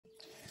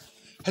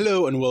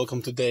Hello and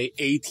welcome to day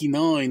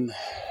 89.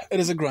 It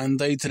is a grand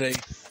day today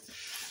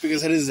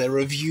because it is a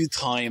review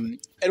time.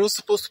 It was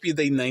supposed to be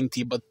day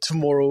 90, but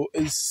tomorrow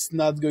is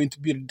not going to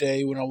be the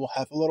day when I will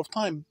have a lot of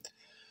time.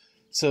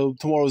 So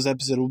tomorrow's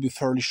episode will be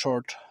fairly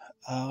short.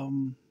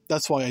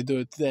 That's why I do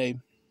it today.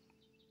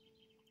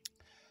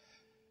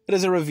 It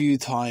is a review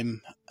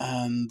time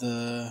and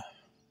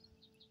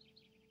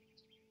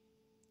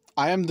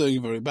I am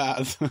doing very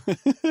bad.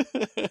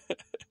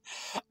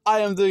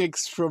 I am doing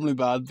extremely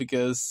bad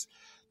because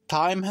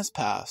time has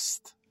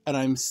passed, and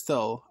I'm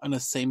still in the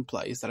same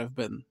place that I've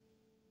been.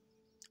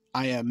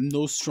 I am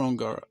no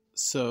stronger,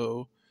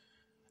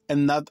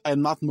 I'm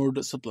not more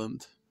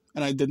disciplined,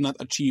 and I did not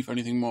achieve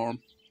anything more.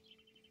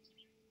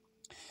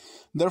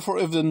 Therefore,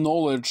 if the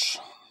knowledge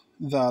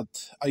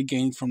that I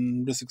gained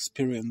from this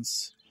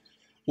experience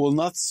will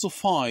not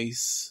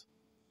suffice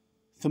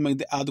to make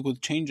the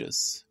adequate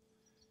changes,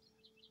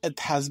 it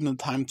has been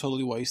time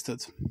totally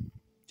wasted.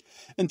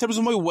 In terms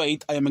of my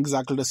weight, I am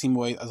exactly the same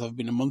weight as I've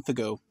been a month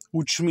ago,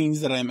 which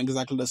means that I am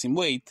exactly the same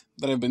weight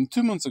that I've been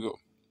 2 months ago.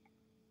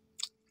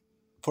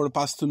 For the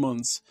past 2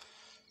 months,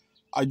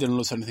 I didn't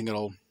lose anything at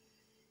all.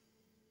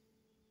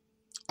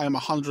 I am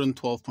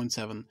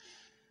 112.7.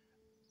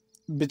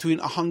 Between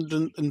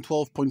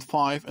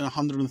 112.5 and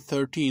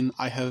 113,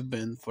 I have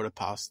been for the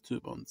past 2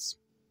 months.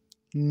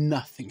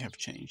 Nothing have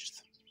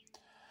changed.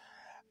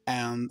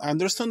 And I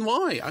understand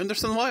why. I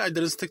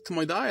didn't stick to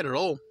my diet at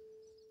all.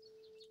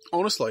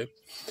 Honestly.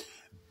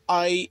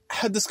 I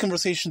had this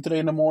conversation today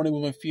in the morning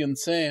with my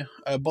fiancée.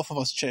 Both of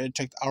us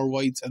checked our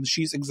weights, and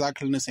she's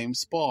exactly in the same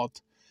spot.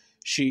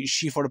 She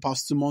for the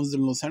past 2 months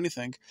didn't lose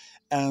anything.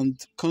 And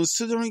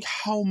considering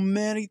how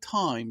many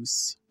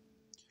times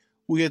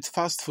we had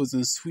fast foods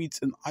and sweets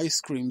and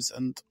ice creams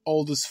and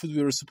all this food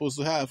we were supposed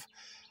to have,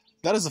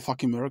 that is a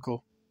fucking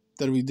miracle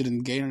that we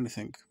didn't gain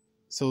anything.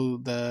 So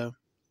the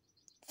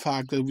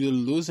fact that we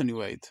didn't lose any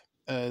weight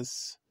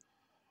is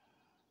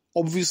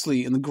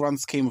obviously in the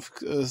grand scheme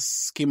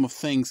of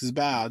things is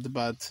bad,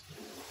 but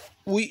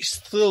we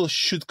still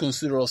should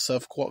consider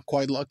ourselves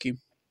quite lucky.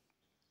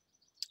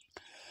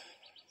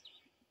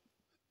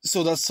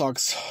 So that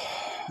sucks.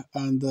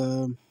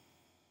 And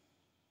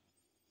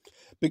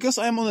because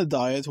I'm on a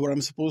diet where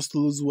I'm supposed to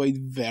lose weight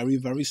very,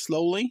 very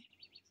slowly,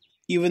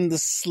 even the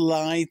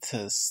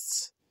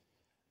slightest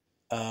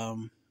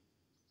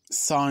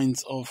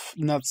signs of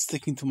not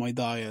sticking to my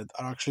diet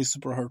are actually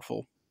super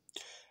hurtful.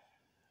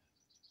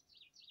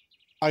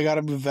 I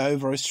gotta be very,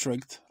 very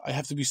strict. I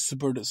have to be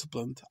super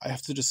disciplined. I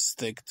have to just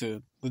stick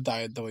to the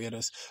diet the way it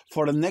is.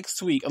 For the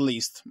next week, at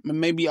least.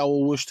 Maybe I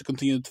will wish to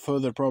continue it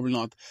further, probably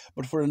not.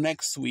 But for the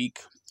next week,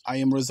 I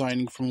am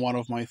resigning from one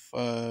of my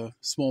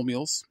small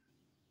meals.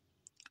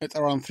 It's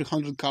around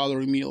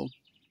 300-calorie meal.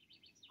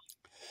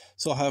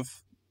 So I'll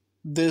have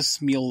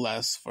this meal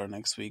less for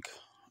next week.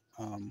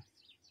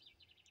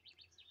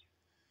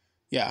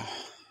 Yeah.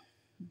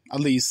 At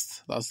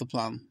least that's the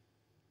plan.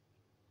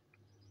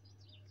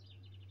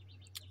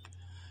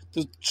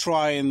 To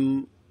try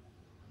and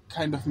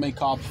kind of make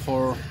up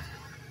for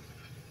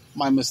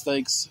my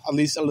mistakes, at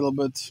least a little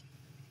bit.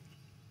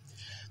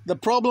 The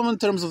problem in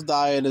terms of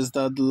diet is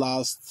that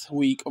last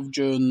week of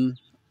June,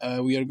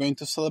 we are going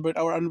to celebrate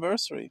our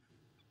anniversary.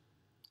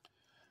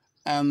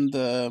 And,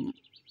 the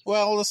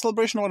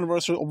celebration of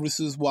anniversary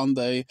obviously is one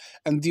day,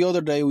 and the other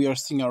day we are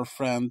seeing our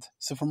friend.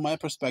 So from my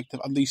perspective,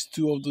 at least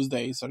 2 of those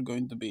days are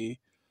going to be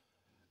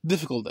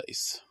difficult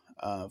days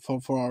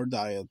for our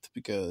diet,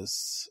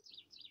 because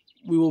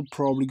we will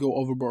probably go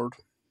overboard.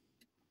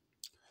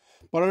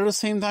 But at the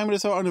same time, it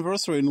is our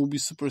anniversary, and it would be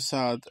super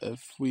sad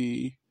if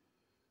we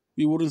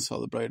wouldn't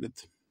celebrate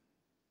it.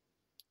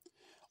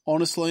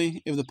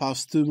 Honestly, if the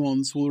past 2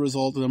 months will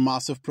result in a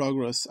massive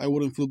progress, I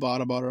wouldn't feel bad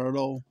about it at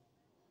all.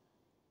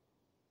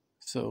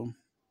 So,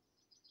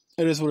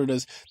 it is what it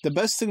is. The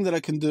best thing that I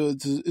can do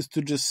is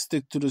to just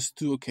stick to those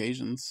 2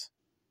 occasions.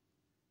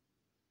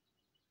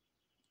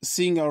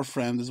 Seeing our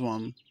friend is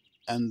one,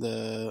 and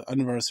the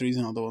anniversary is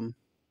another one.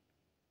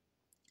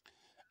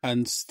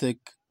 And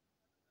stick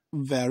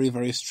very,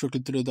 very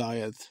strictly to the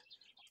diet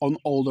on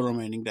all the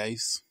remaining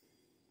days.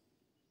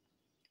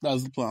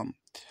 That's the plan.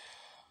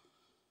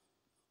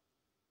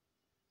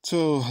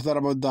 So, that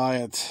about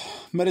diet.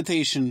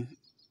 Meditation,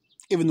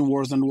 even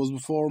worse than it was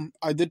before.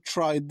 I did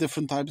try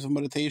different types of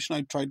meditation.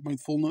 I tried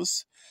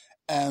mindfulness,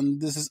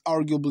 and this is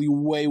arguably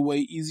way, way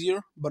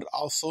easier, but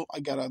also,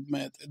 I gotta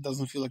admit, it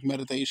doesn't feel like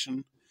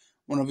meditation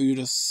whenever you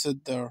just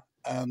sit there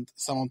and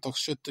someone talks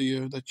shit to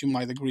you that you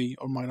might agree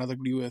or might not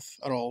agree with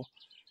at all.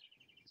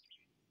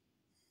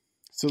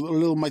 So a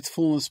little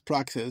mindfulness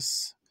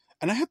practice.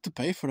 And I had to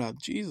pay for that.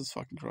 Jesus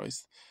fucking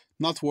Christ.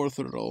 Not worth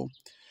it at all.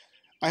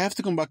 I have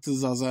to come back to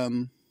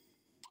Zazen.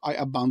 I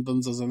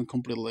abandoned Zazen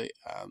completely,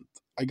 and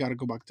I gotta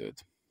go back to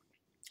it.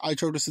 I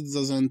tried to sit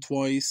Zazen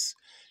twice,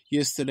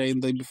 yesterday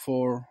and the day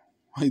before.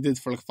 I did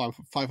for like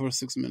 5 or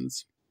 6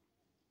 minutes.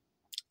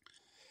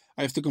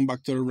 I have to come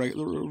back to a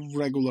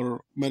regular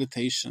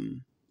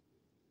meditation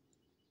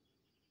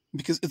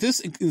because it is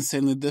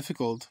insanely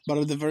difficult, but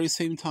at the very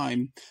same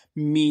time,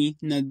 me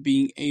not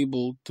being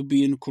able to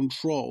be in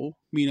control,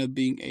 me not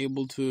being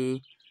able to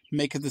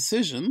make a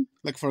decision,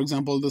 like for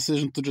example, a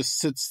decision to just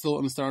sit still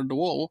and stare at the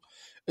wall,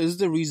 is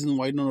the reason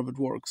why none of it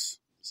works.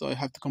 So I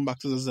have to come back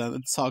to the Zen.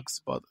 It sucks,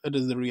 but it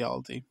is the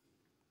reality.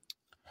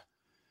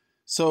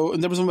 So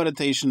in terms of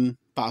meditation,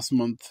 past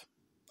month,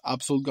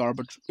 absolute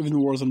garbage,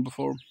 even worse than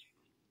before.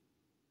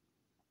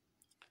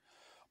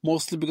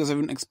 Mostly because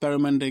I've been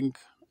experimenting,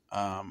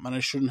 and I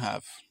shouldn't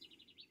have.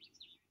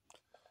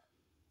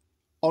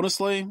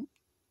 Honestly,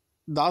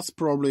 that's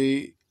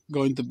probably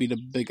going to be the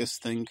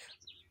biggest thing.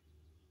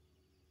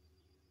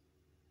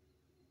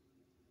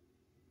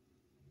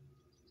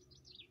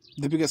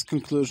 The biggest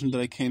conclusion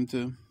that I came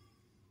to.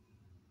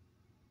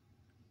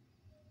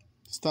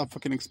 Stop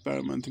fucking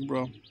experimenting,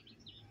 bro.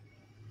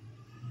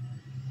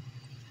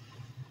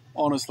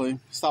 Honestly,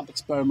 stop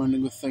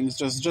experimenting with things.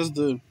 Just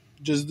do.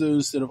 Just do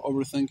instead of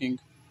overthinking.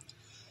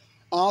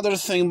 Other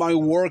thing, my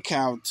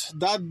workout.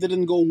 That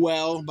didn't go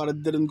well, but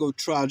it didn't go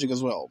tragic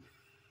as well.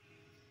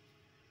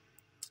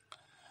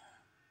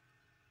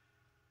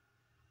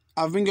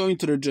 I've been going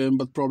to the gym,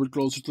 but probably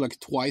closer to like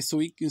twice a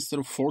week instead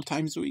of 4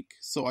 times a week.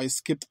 So I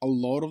skipped a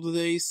lot of the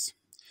days.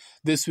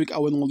 This week I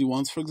went only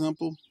once, for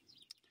example.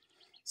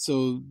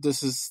 So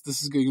this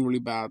is going really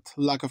bad.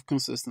 Lack of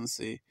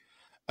consistency.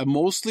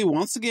 Mostly,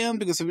 once again,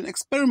 because I've been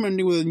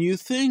experimenting with a new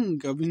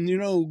thing. I've been,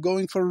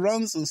 going for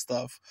runs and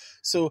stuff.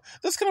 So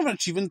that's kind of an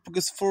achievement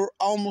because for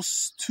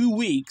almost 2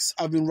 weeks,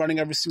 I've been running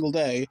every single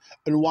day.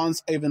 And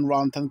once I even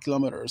ran 10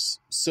 kilometers.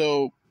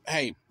 So,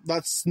 hey,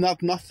 that's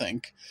not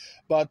nothing.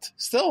 But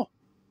still,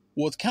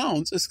 what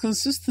counts is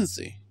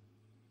consistency.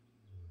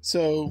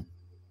 So,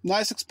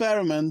 nice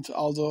experiment,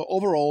 although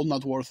overall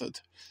not worth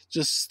it.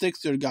 Just stick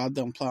to your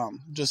goddamn plan.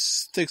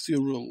 Just stick to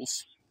your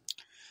rules.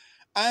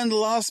 And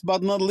last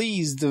but not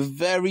least, the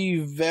very,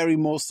 very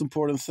most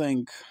important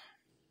thing.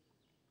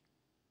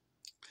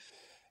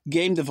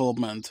 Game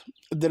development.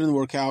 It didn't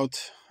work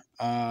out.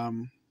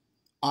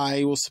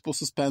 I was supposed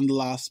to spend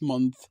last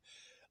month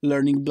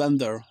learning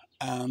Blender.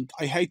 And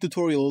I hate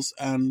tutorials,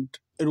 and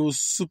it was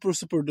super,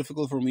 super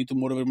difficult for me to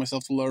motivate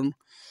myself to learn.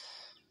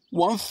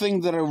 One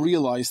thing that I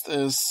realized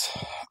is,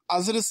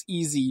 as it is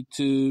easy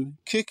to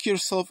kick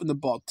yourself in the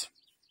butt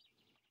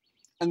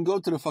and go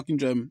to the fucking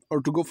gym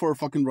or to go for a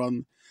fucking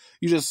run,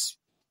 you just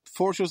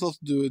force yourself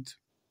to do it.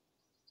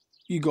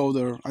 You go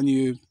there and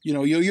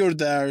you're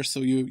there,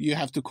 so you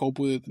have to cope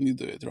with it and you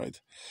do it, right?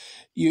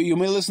 You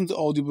may listen to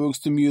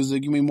audiobooks, to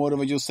music, you may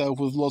motivate yourself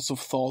with lots of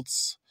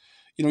thoughts.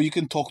 You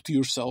can talk to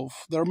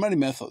yourself. There are many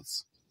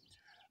methods.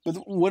 But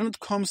when it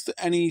comes to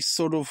any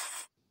sort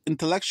of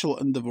intellectual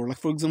endeavor, like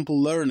for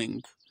example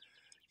learning,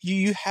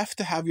 you have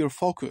to have your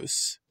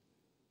focus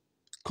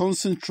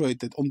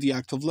concentrated on the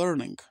act of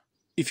learning.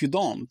 If you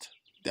don't,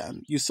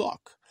 then you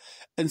suck.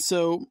 And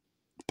so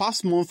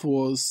past month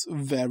was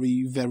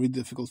very, very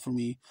difficult for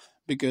me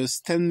because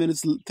 10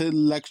 minutes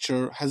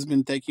lecture has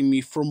been taking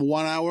me from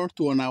 1 hour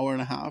to an hour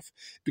and a half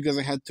because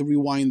I had to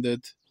rewind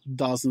it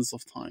dozens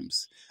of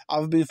times.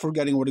 I've been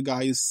forgetting what the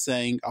guy is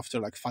saying after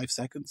like 5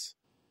 seconds.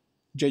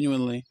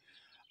 Genuinely.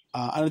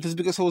 And it is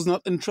because I was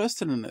not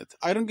interested in it.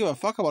 I don't give a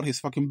fuck about his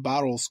fucking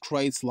barrels,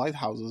 crates,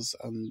 lighthouses,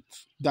 and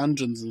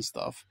dungeons and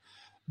stuff.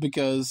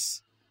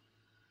 Because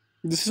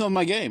this is not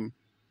my game.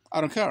 I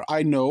don't care.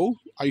 I know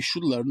I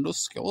should learn those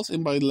skills,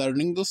 and by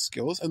learning those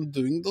skills and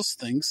doing those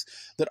things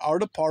that are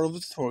the part of the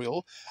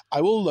tutorial,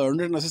 I will learn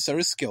the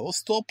necessary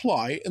skills to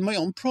apply in my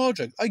own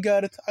project. I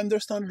get it. I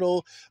understand it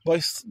all,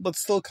 but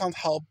still can't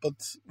help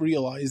but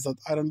realize that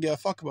I don't give a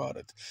fuck about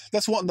it.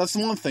 That's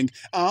one thing.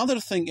 Another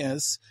thing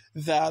is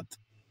that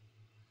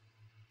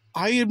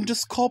I am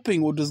just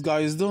copying what this guy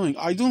is doing.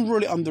 I don't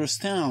really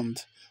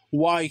understand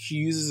why he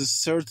uses a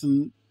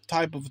certain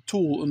type of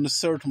tool in a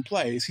certain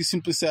place. He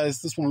simply says,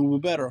 this one will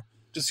be better.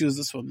 Just use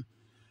this one.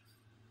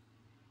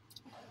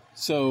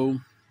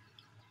 So,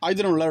 I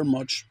didn't learn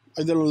much.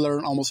 I didn't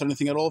learn almost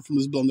anything at all from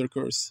this Blender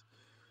course.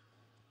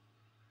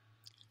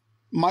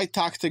 My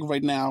tactic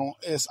right now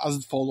is as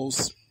it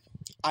follows.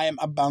 I am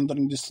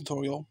abandoning this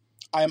tutorial.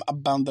 I am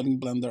abandoning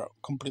Blender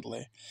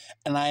completely.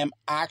 And I am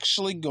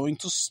actually going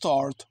to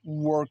start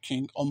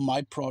working on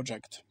my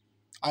project.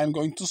 I am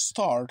going to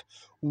start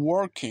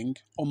working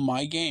on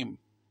my game.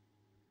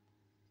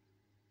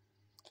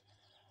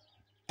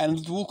 And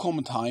it will come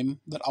a time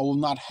that I will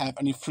not have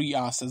any free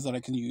assets that I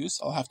can use.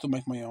 I'll have to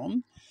make my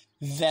own.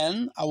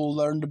 Then I will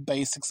learn the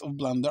basics of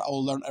Blender. I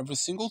will learn every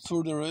single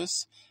tool there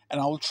is. And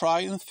I will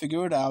try and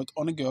figure it out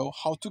on the go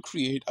how to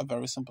create a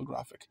very simple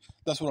graphic.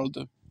 That's what I'll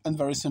do. And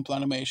very simple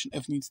animation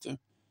if needs to.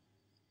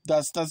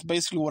 That's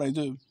basically what I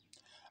do.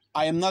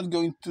 I am not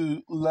going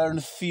to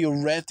learn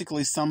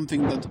theoretically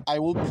something that I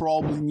will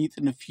probably need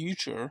in the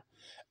future.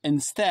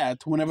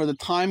 Instead, whenever the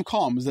time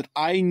comes that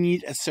I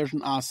need a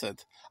certain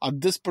asset, at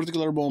this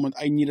particular moment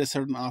I need a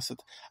certain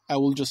asset, I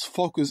will just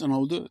focus and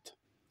I'll do it.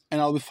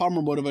 And I'll be far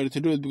more motivated to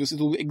do it because it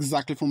will be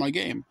exactly for my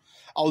game.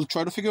 I'll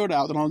try to figure it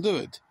out and I'll do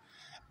it.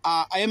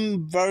 I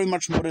am very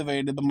much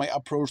motivated by my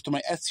approach to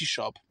my Etsy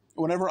shop.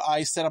 Whenever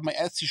I set up my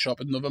Etsy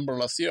shop in November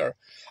last year,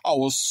 I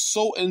was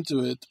so into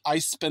it. I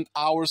spent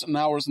hours and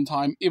hours and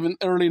time, even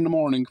early in the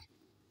morning,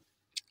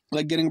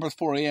 like getting up at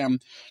 4 a.m.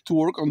 to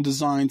work on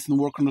designs and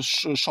work on the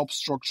shop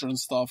structure and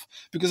stuff,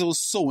 because I was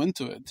so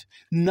into it.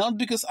 Not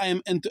because I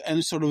am into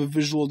any sort of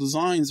visual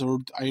designs or,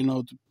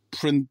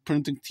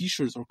 printing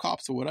t-shirts or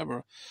cups or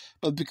whatever,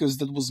 but because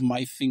that was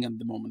my thing at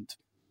the moment.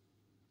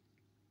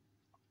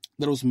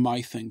 That was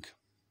my thing.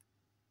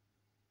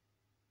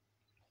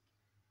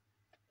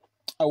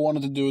 I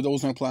wanted to do it. That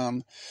was my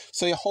plan.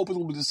 So I hope it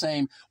will be the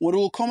same. When it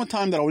will come a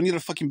time that I will need a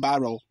fucking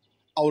barrel,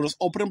 I'll just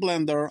open a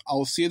blender,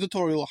 I'll see a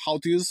tutorial how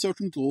to use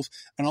certain tools,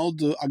 and I'll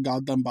do a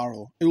goddamn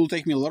barrel. It will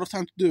take me a lot of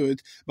time to do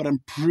it, but I'm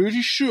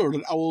pretty sure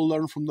that I will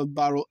learn from that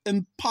barrel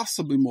and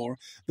possibly more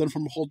than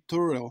from a whole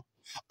tutorial.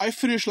 I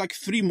finished like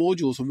 3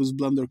 modules of this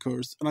blender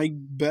course, and I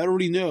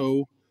barely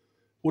know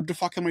what the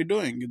fuck am I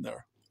doing in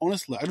there.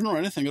 Honestly, I don't know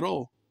anything at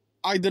all.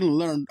 I didn't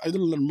learn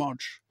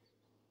much.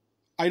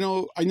 I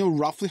know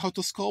roughly how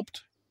to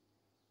sculpt,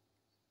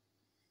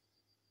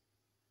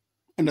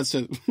 and that's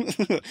it.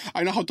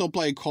 I know how to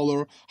apply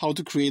color, how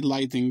to create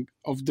lighting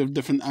of the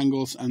different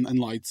angles and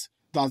lights.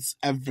 That's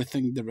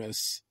everything there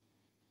is.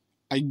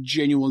 I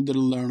genuinely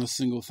didn't learn a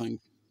single thing.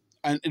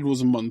 And it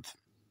was a month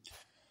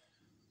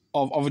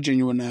of a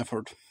genuine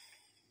effort.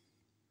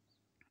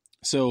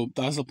 So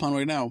that's the plan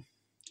right now.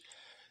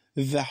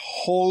 The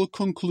whole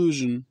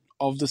conclusion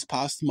of this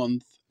past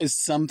month is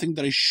something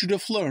that I should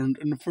have learned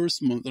in the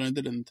first month and I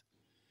didn't.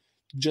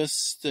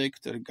 Just stick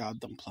to the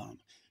goddamn plan.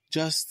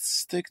 Just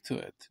stick to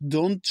it.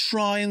 Don't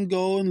try and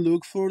go and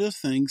look for the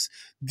things.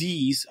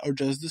 These are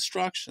just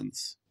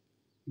distractions.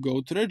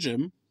 Go to the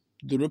gym,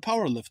 do the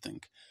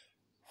powerlifting.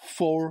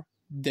 4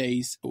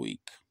 days a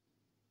week.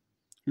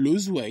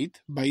 Lose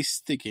weight by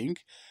sticking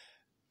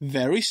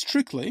very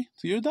strictly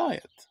to your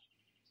diet.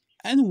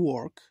 And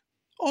work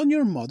on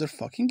your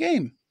motherfucking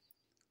game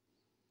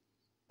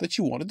that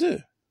you want to do.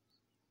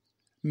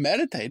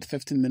 Meditate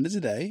 15 minutes a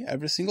day,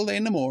 every single day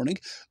in the morning.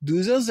 Do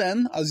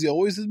Zazen, as you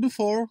always did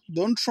before.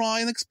 Don't try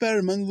and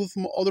experiment with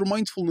other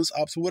mindfulness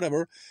apps or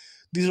whatever.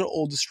 These are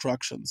all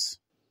distractions.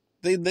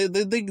 They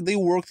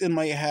worked in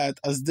my head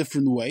as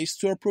different ways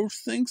to approach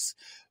things,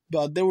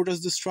 but they were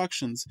just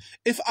distractions.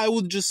 If I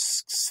would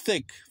just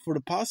stick for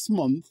the past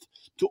month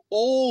to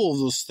all of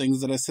those things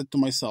that I said to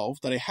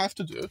myself that I have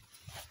to do,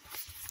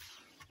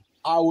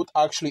 I would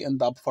actually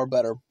end up far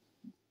better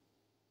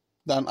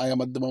than I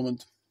am at the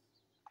moment.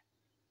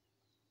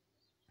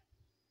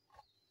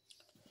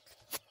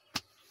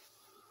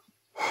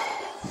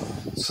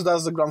 So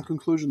that's the grand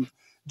conclusion.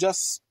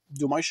 Just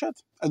do my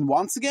shit. And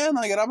once again,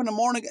 I get up in the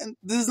morning, and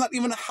this is not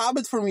even a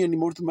habit for me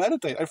anymore to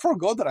meditate. I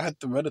forgot that I had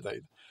to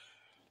meditate.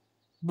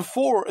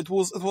 Before, it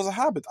was a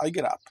habit. I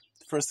get up.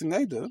 First thing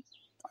I do,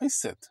 I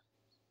sit.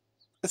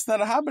 It's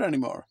not a habit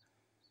anymore.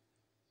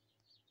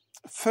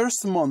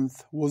 First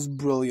month was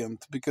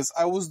brilliant because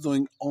I was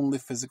doing only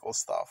physical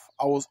stuff.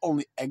 I was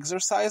only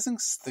exercising,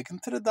 sticking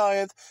to the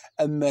diet,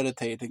 and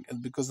meditating.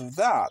 And because of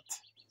that,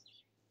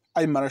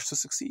 I managed to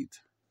succeed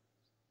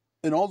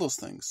in all those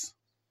things.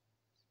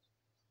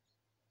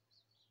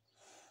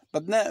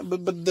 But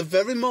the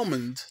very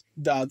moment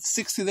that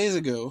 60 days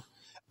ago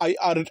I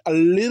added a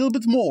little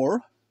bit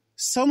more,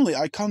 suddenly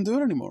I can't do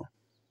it anymore.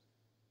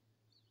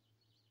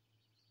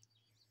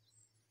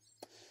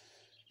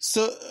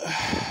 So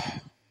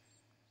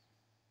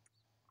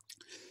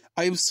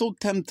I am so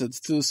tempted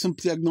to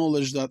simply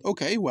acknowledge that,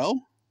 okay,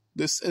 well,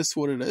 this is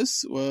what it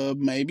is.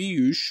 Maybe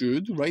you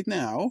should, right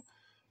now,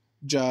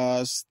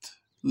 just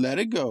let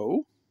it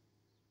go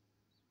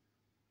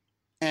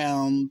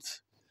and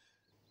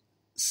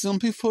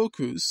simply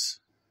focus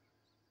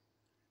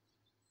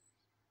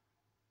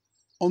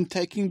on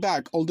taking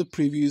back all the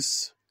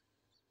previous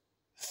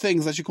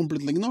things that you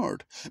completely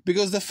ignored.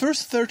 Because the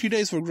first 30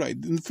 days were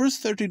great. In the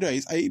first 30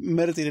 days, I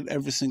meditated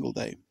every single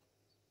day.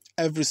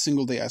 Every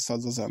single day I sat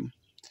Zazen.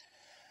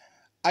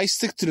 I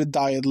stick to the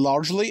diet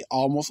largely,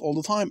 almost all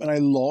the time, and I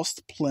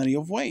lost plenty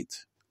of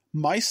weight.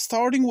 My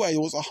starting weight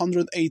was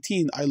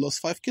 118. I lost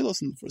 5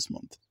 kilos in the first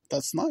month.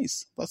 That's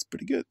nice. That's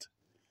pretty good.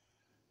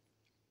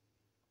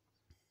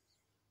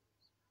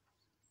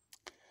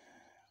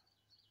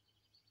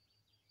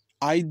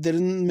 I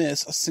didn't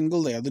miss a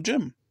single day at the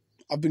gym.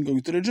 I've been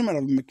going to the gym and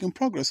I've been making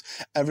progress.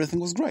 Everything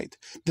was great.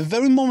 The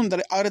very moment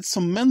that I added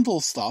some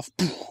mental stuff,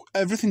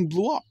 everything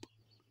blew up.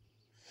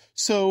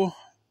 So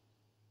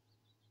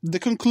the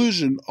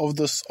conclusion of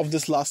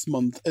this last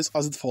month is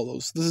as it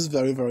follows. This is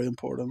very, very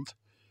important.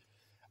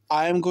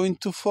 I am going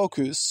to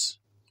focus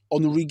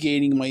on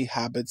regaining my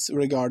habits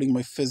regarding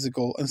my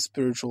physical and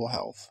spiritual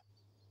health.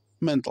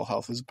 Mental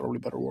health is probably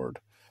a better word.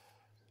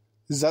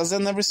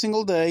 Zazen every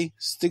single day,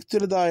 stick to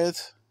the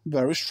diet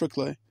very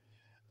strictly,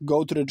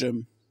 go to the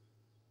gym.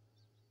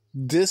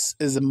 This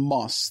is a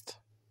must.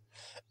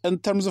 In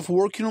terms of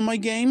working on my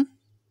game,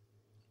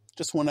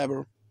 just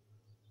whenever.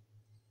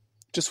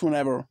 Just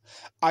whenever.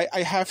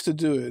 I have to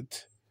do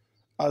it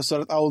so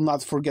that I will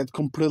not forget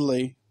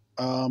completely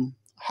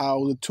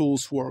how the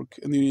tools work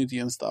in Unity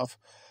and stuff.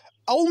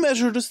 I'll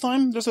measure this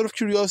time, just out of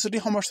curiosity,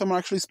 how much time I'm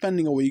actually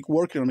spending a week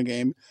working on a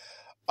game.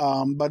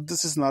 But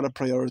this is not a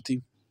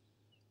priority.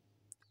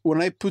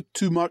 When I put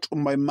too much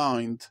on my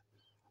mind,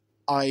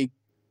 I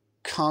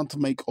can't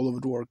make all of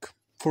it work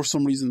for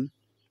some reason.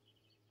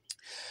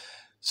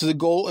 So the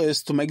goal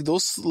is to make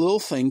those little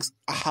things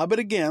a habit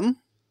again.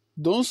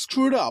 Don't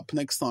screw it up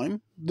next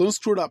time. Don't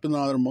screw it up in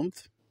another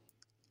month.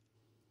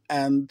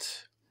 And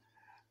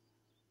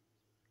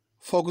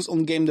focus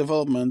on game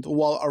development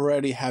while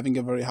already having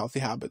a very healthy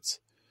habits.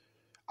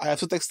 I have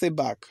to take a step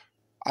back.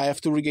 I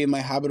have to regain my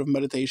habit of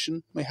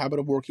meditation, my habit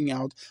of working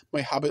out,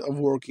 my habit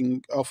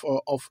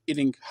of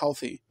eating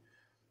healthy.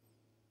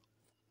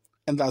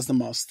 And that's the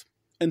must.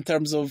 In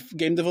terms of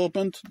game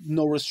development,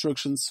 no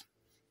restrictions.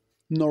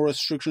 No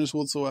restrictions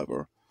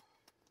whatsoever.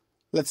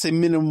 Let's say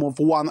minimum of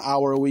 1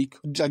 hour a week,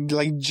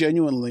 like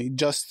genuinely,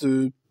 just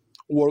to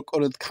work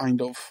on it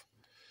kind of,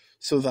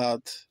 so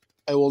that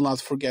I will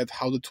not forget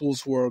how the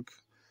tools work.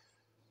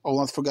 I will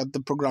not forget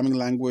the programming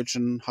language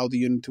and how the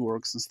Unity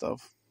works and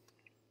stuff.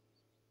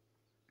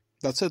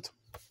 That's it.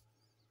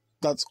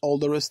 That's all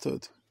there is to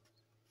it.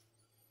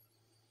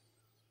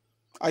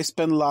 I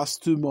spent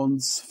last 2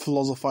 months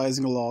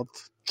philosophizing a lot,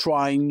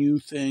 trying new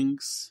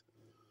things,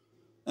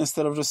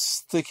 instead of just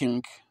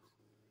sticking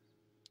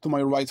to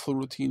my rightful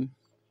routine.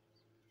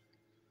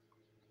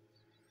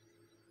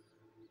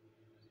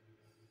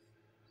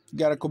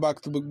 Gotta go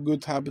back to the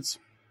good habits,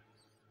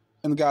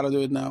 and gotta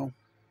do it now.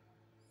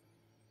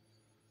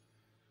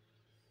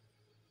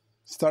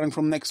 Starting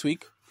from next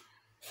week,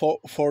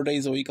 4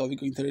 days a week, I'll be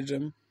going to the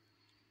gym.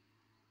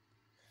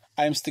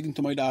 I am sticking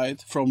to my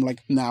diet from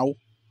like now.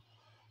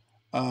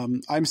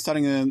 I'm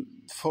starting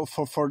for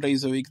 4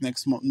 days a week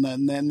next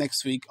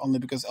week, only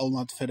because I'll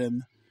not fit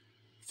in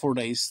 4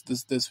 days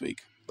this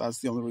week. That's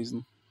the only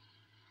reason.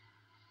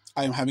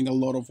 I am having a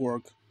lot of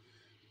work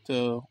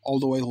to all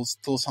the way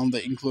till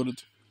Sunday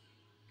included.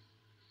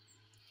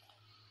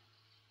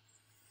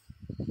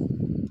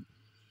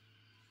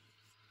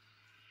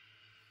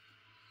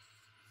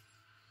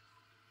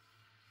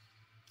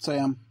 So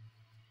yeah,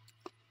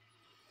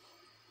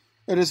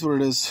 it is what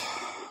it is.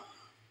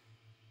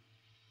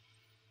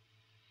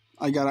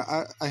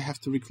 I have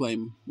to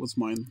reclaim what's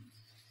mine.